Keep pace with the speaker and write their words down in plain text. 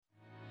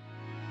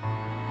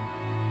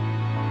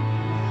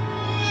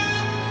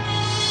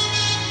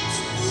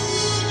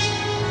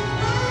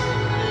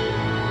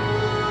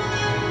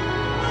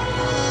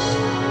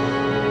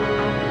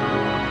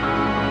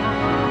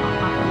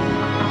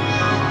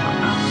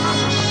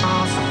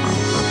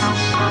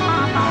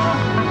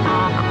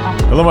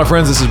Hello, my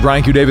friends. This is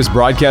Brian Q. Davis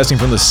broadcasting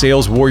from the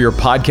Sales Warrior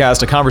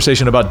Podcast, a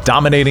conversation about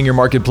dominating your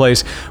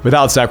marketplace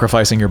without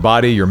sacrificing your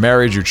body, your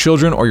marriage, your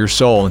children, or your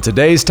soul. And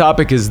today's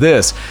topic is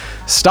this: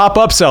 stop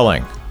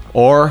upselling,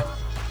 or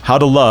how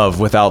to love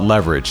without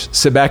leverage.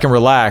 Sit back and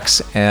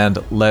relax, and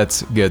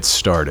let's get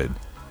started.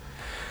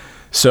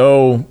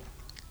 So,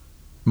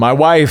 my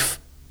wife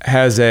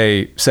has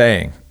a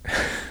saying.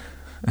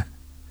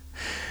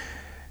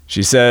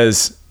 She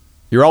says,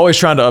 "You're always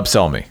trying to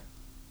upsell me.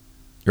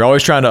 You're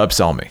always trying to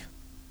upsell me."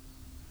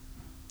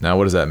 Now,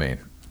 what does that mean?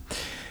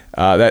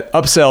 That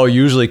upsell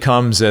usually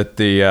comes at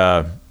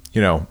the,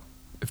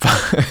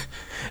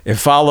 it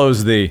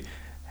follows the,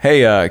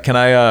 "Hey, can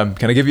I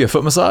give you a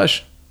foot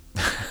massage?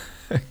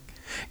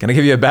 Can I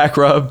give you a back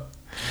rub?"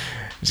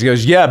 She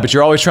goes, "Yeah, but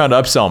you're always trying to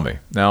upsell me."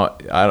 Now,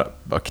 I'll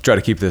try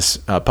to keep this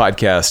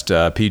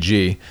podcast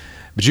PG,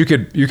 but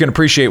you can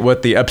appreciate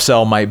what the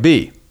upsell might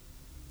be,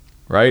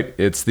 right?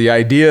 It's the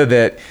idea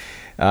that,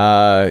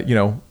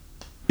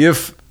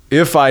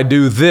 if I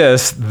do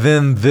this,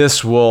 then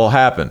this will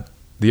happen.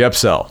 The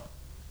upsell.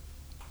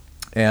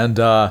 And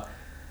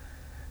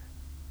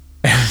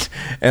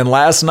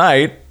last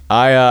night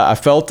I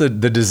felt the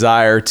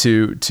desire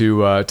to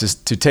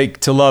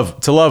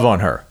love on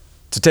her,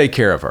 to take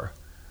care of her.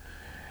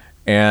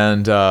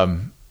 And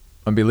I'll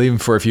be leaving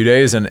for a few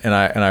days, and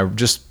I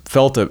just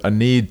felt a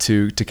need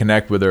to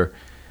connect with her.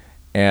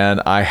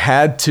 And I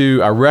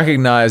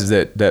recognized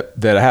that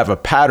I have a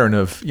pattern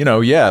of,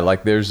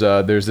 there's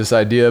this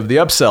idea of the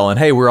upsell, and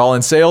hey, we're all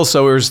in sales,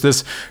 so there's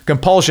this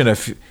compulsion.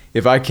 If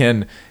you're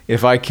gonna,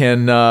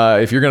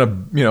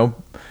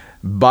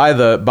 buy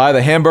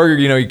the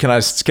hamburger, can I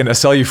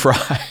sell you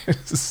fries?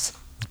 It's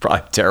probably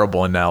a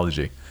terrible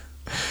analogy.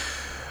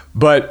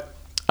 But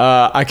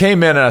I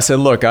came in and I said,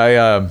 "Look,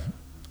 would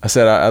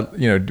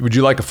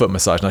you like a foot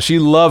massage?" Now, she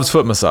loves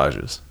foot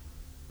massages.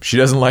 She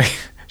doesn't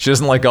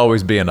like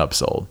always being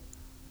upsold.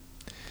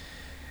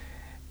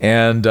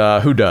 And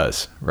who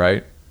does,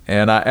 right?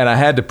 And I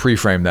had to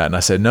pre-frame that. And I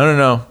said,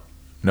 no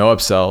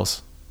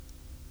upsells.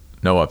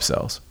 No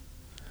upsells.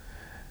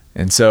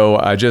 And so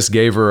I just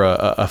gave her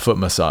a foot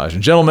massage.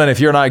 And gentlemen, if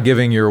you're not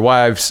giving your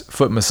wives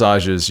foot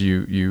massages,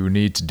 you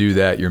need to do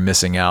that. You're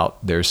missing out.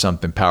 There's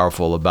something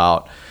powerful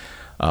about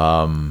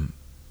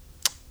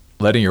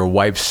letting your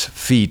wife's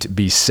feet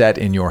be set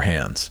in your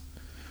hands.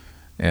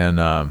 And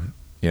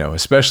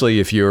especially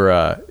if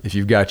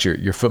you've got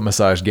your foot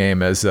massage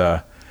game, as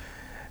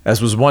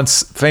was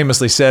once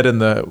famously said in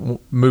the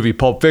movie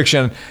Pulp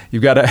Fiction, you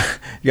got to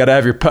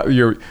have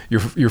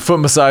your foot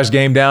massage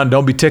game down.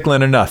 Don't be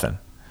tickling or nothing,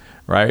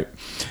 right?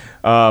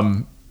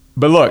 But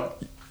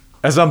look,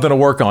 that's something to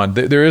work on.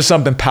 There is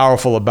something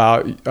powerful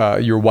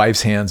about your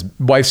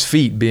wife's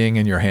feet being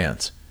in your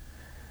hands,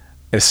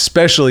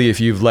 especially if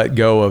you've let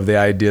go of the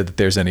idea that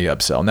there's any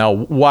upsell. Now,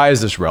 why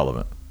is this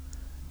relevant?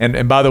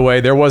 And by the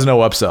way, there was no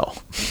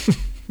upsell.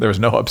 There was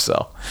no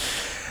upsell.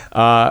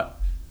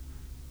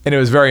 And it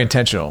was very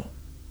intentional.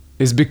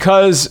 It's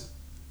because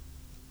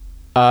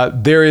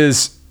there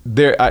is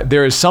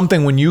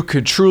something when you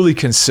could truly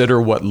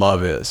consider what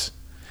love is.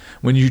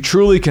 When you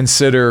truly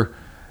consider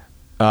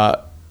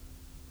what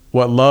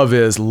love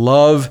is,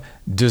 love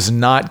does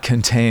not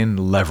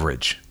contain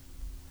leverage.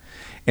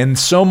 In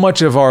so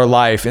much of our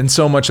life, in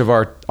so much of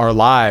our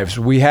lives,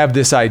 we have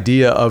this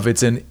idea of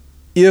it's an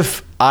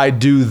 "if I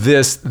do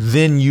this,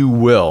 then you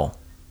will,"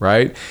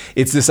 right?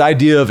 It's this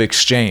idea of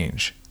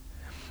exchange.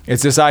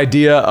 It's this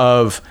idea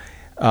of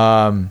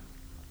I'm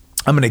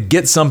going to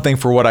get something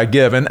for what I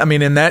give. And I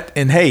mean,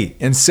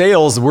 in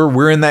sales,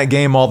 we're in that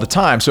game all the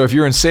time. So if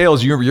you're in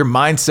sales, your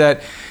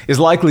mindset is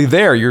likely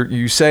there.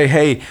 You say,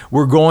 "Hey,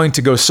 we're going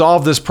to go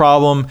solve this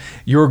problem.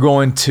 You're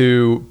going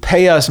to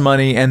pay us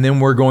money, and then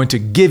we're going to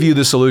give you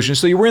the solution."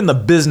 So we're in the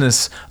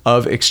business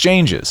of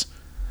exchanges,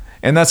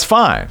 and that's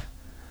fine.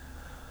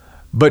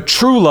 But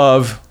true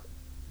love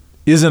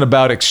isn't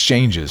about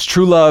exchanges.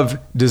 True love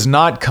does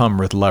not come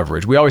with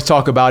leverage. We always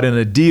talk about in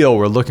a deal,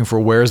 we're looking for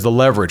where's the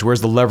leverage?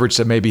 Where's the leverage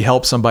to maybe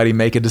help somebody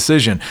make a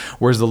decision?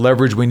 Where's the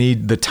leverage we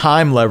need, the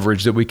time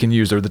leverage that we can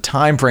use, or the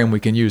time frame we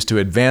can use to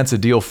advance a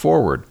deal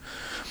forward?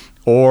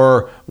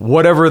 Or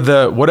whatever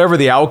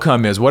the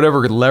outcome is,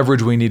 whatever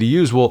leverage we need to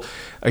use. Well,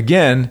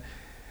 again,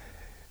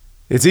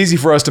 it's easy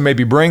for us to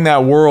maybe bring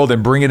that world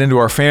and bring it into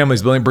our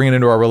families, bring it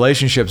into our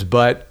relationships,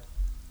 but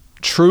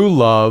true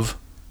love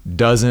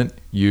doesn't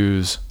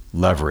use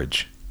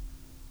leverage.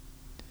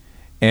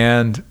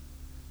 And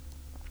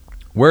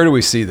where do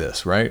we see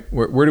this, right?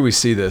 Where do we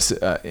see this?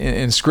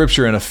 In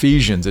Scripture, in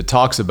Ephesians, it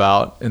talks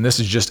about, and this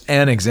is just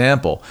an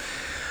example,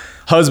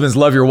 "Husbands,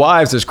 love your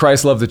wives as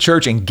Christ loved the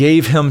church and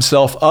gave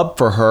himself up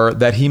for her,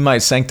 that he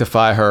might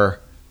sanctify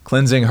her,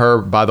 cleansing her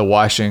by the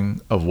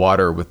washing of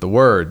water with the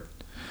word."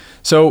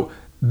 So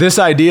this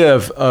idea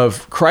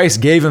of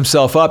Christ gave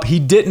himself up, he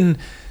didn't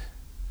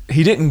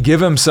give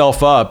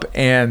himself up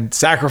and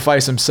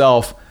sacrifice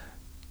himself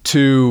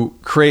to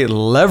create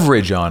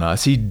leverage on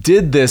us. He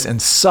did this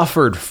and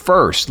suffered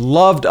first,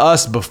 loved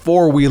us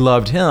before we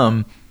loved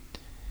him.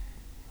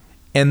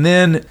 And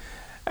then,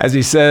 as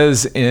he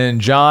says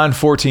in John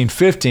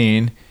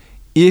 14:15,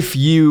 if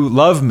you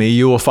love me,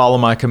 you will follow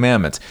my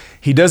commandments.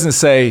 He doesn't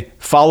say,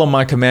 follow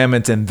my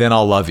commandments and then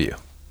I'll love you.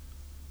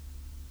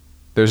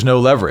 There's no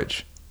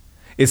leverage.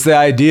 It's the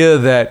idea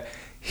that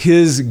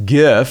his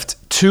gift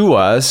to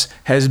us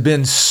has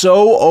been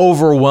so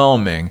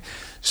overwhelming,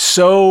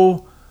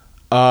 so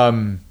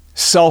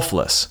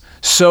selfless,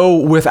 so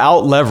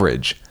without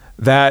leverage,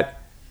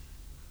 that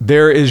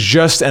there is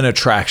just an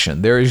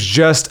attraction. There is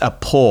just a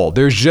pull.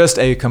 There's just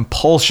a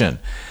compulsion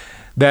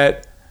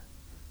that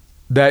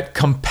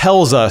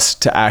compels us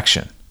to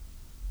action.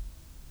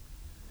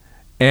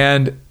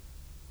 And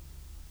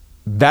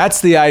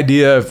that's the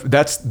idea of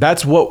that's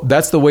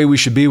the way we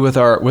should be with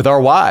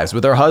our wives,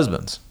 with our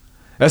husbands.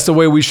 That's the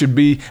way we should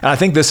be. And I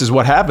think this is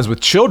what happens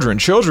with children.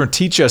 Children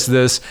teach us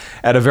this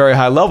at a very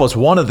high level. It's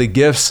one of the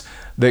gifts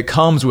that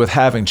comes with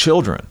having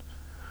children,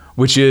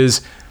 which is,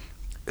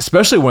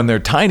 especially when they're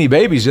tiny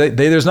babies,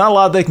 there's not a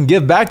lot they can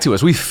give back to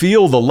us. We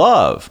feel the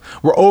love.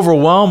 We're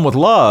overwhelmed with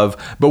love,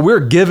 but we're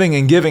giving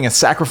and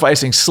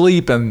sacrificing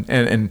sleep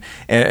and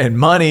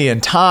money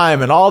and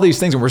time and all these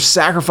things, and we're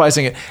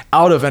sacrificing it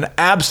out of an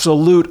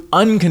absolute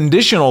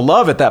unconditional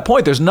love at that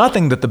point. There's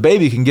nothing that the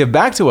baby can give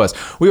back to us.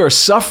 We are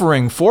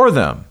suffering for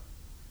them.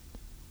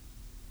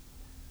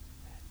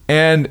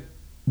 And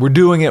we're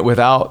doing it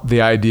without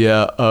the idea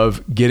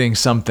of getting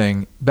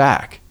something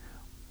back.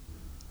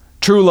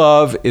 True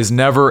love is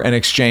never an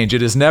exchange.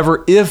 It is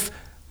never if.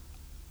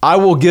 I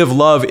will give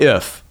love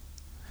if.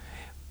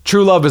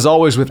 True love is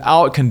always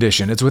without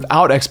condition. It's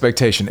without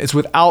expectation. It's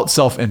without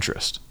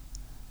self-interest.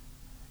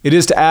 It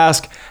is to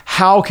ask,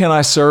 how can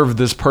I serve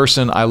this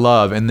person I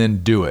love, and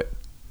then do it.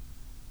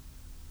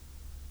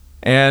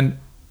 And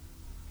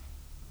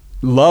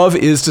love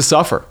is to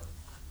suffer.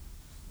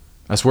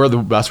 That's where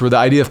the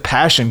idea of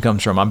passion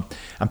comes from.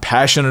 I'm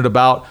passionate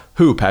about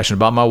who? Passionate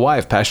about my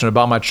wife, passionate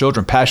about my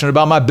children, passionate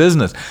about my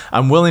business.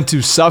 I'm willing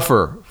to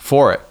suffer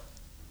for it.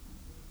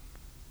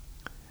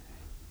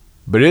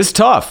 But it is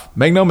tough.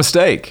 Make no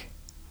mistake.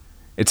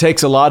 It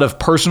takes a lot of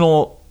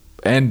personal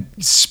and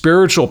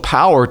spiritual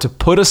power to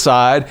put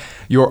aside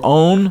your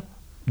own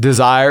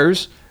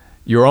desires,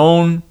 your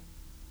own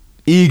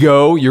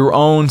ego, your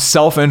own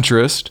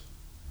self-interest.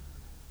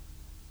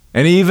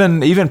 And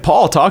even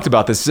Paul talked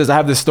about this. He says, I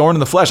have this thorn in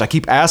the flesh. I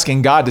keep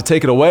asking God to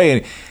take it away.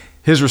 And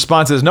his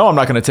response is, no, I'm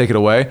not going to take it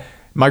away.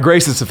 My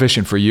grace is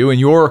sufficient for you, and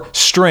your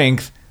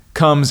strength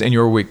comes in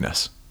your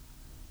weakness.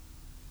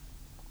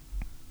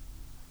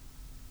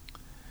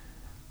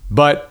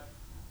 But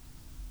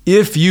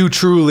if you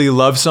truly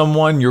love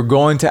someone, you're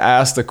going to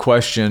ask the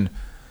question,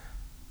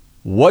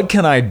 what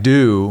can I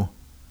do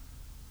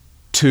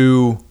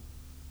to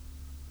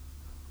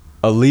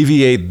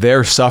alleviate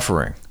their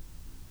suffering?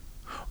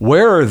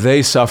 Where are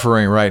they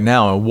suffering right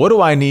now? And what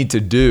do I need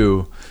to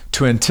do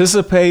to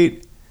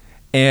anticipate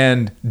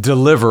and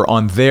deliver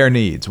on their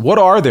needs? What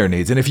are their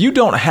needs? And if you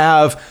don't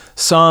have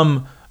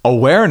some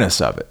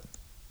awareness of it,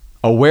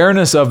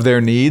 awareness of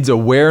their needs,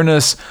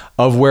 awareness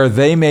of where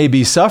they may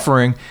be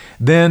suffering,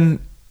 then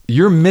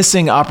you're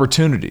missing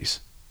opportunities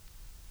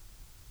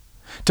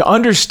to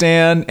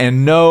understand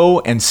and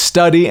know and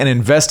study and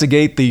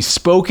investigate the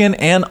spoken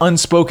and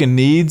unspoken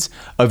needs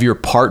of your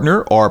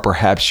partner or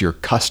perhaps your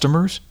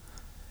customers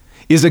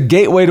is a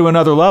gateway to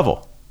another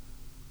level.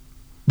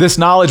 This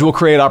knowledge will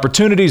create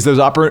opportunities. Those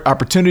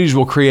opportunities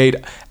will create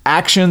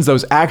actions.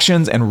 Those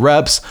actions and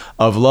reps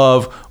of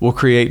love will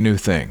create new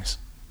things.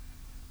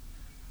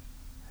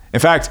 In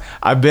fact,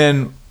 I've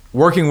been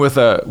working with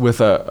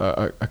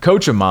a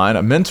coach of mine,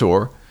 a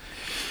mentor.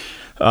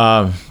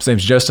 His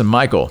name's Justin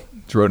Michael.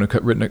 He's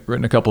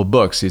written a couple of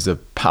books. He's a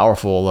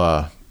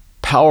powerful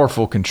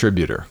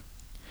contributor,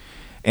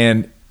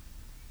 and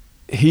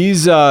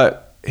he's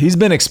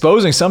been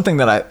exposing something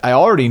that I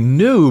already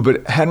knew,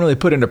 but hadn't really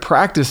put into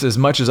practice as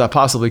much as I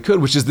possibly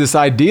could, which is this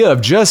idea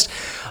of just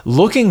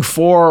looking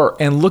for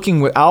and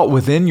looking out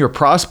within your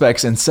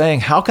prospects and saying,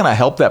 how can I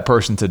help that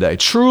person today?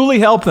 Truly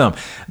help them.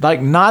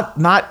 Like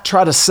not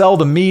try to sell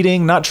the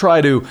meeting, not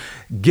try to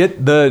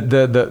get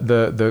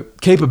the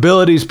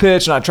capabilities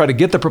pitched, not try to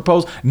get the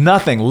proposal,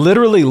 nothing.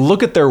 Literally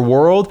look at their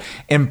world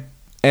and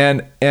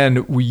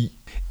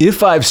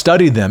if I've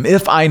studied them,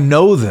 if I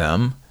know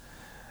them,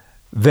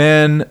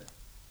 then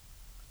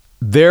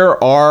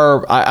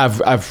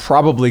I've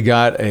probably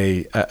got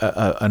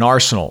an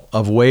arsenal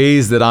of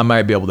ways that I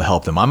might be able to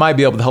help them. I might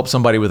be able to help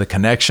somebody with a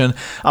connection.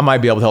 I might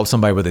be able to help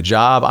somebody with a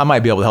job. I might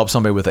be able to help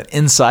somebody with an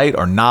insight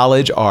or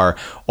knowledge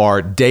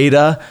or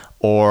data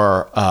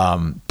or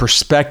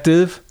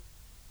perspective,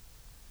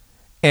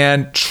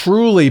 and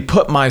truly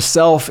put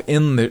myself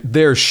in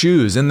their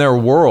shoes, in their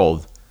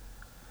world,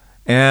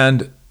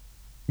 and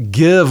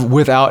give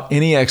without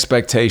any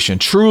expectation,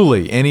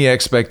 truly any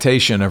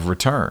expectation of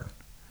return.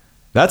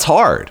 That's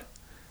hard,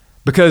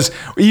 because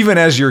even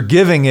as you're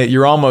giving it,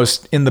 you're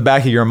almost in the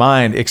back of your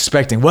mind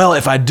expecting, well,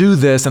 if I do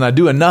this and I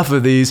do enough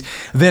of these,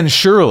 then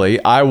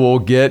surely I will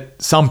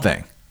get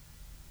something.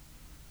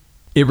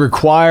 It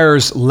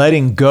requires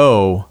letting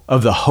go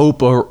of the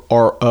hope or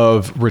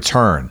of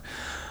return.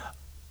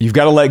 You've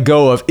got to let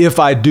go of, if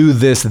I do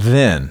this,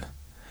 then.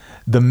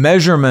 The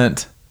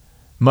measurement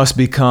must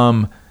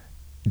become,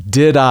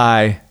 did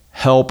I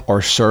help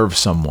or serve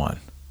someone?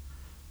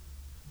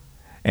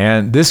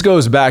 And this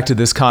goes back to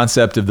this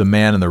concept of the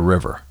man in the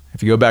river.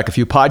 If you go back a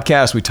few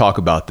podcasts, we talk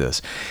about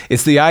this.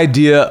 It's the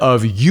idea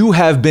of you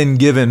have been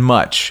given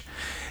much.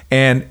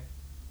 And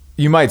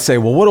you might say,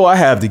 well, what do I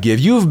have to give?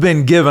 You've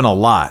been given a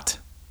lot.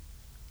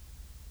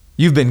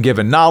 You've been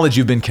given knowledge.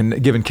 You've been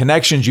given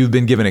connections. You've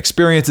been given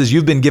experiences.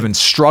 You've been given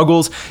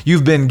struggles.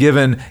 You've been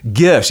given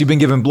gifts. You've been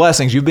given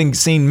blessings. You've been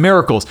seen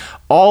miracles.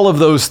 All of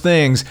those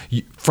things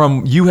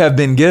from you have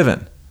been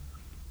given.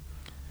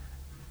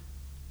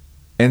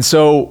 And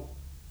so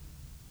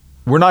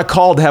we're not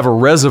called to have a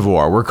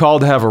reservoir. We're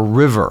called to have a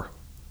river.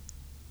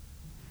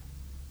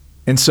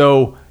 And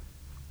so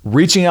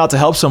reaching out to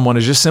help someone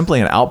is just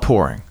simply an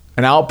outpouring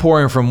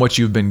from what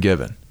you've been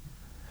given.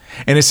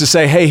 And it's to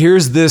say, hey,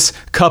 here's this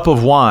cup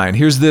of wine.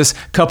 Here's this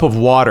cup of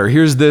water.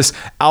 Here's this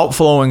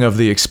outflowing of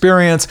the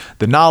experience,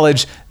 the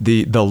knowledge,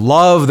 the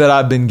love that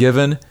I've been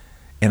given,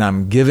 and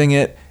I'm giving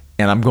it,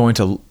 and I'm going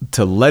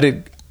to let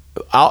it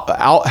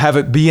out, have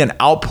it be an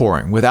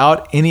outpouring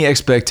without any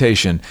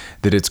expectation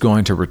that it's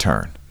going to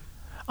return.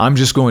 I'm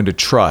just going to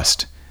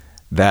trust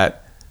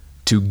that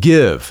to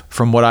give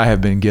from what I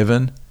have been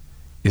given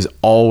is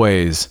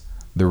always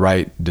the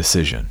right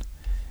decision.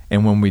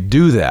 And when we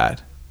do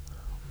that,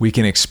 we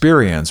can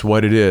experience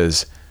what it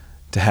is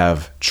to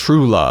have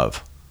true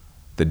love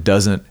that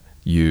doesn't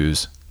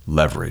use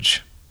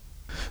leverage.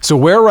 So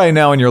where right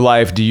now in your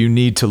life do you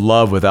need to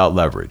love without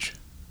leverage?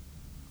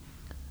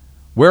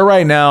 Where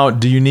right now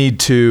do you need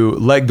to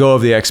let go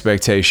of the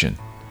expectation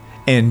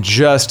and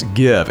just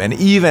give? And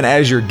even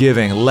as you're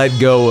giving, let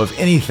go of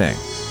anything.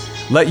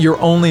 Let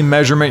your only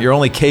measurement, your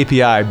only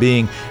KPI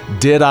being,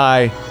 did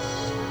I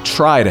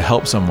try to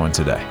help someone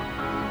today?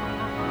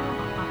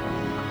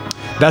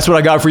 That's what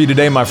I got for you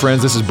today, my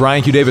friends. This is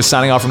Brian Q. Davis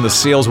signing off from the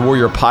Sales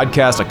Warrior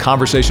Podcast, a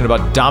conversation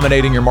about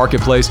dominating your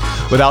marketplace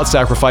without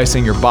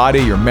sacrificing your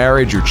body, your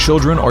marriage, your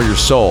children, or your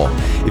soul.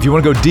 If you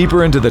want to go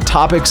deeper into the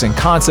topics and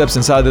concepts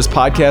inside of this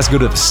podcast, go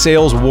to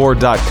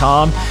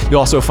thesaleswar.com. You'll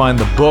also find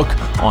the book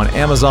on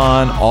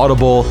Amazon,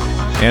 Audible,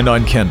 and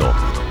on Kindle.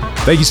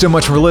 Thank you so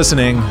much for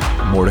listening.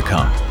 More to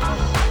come.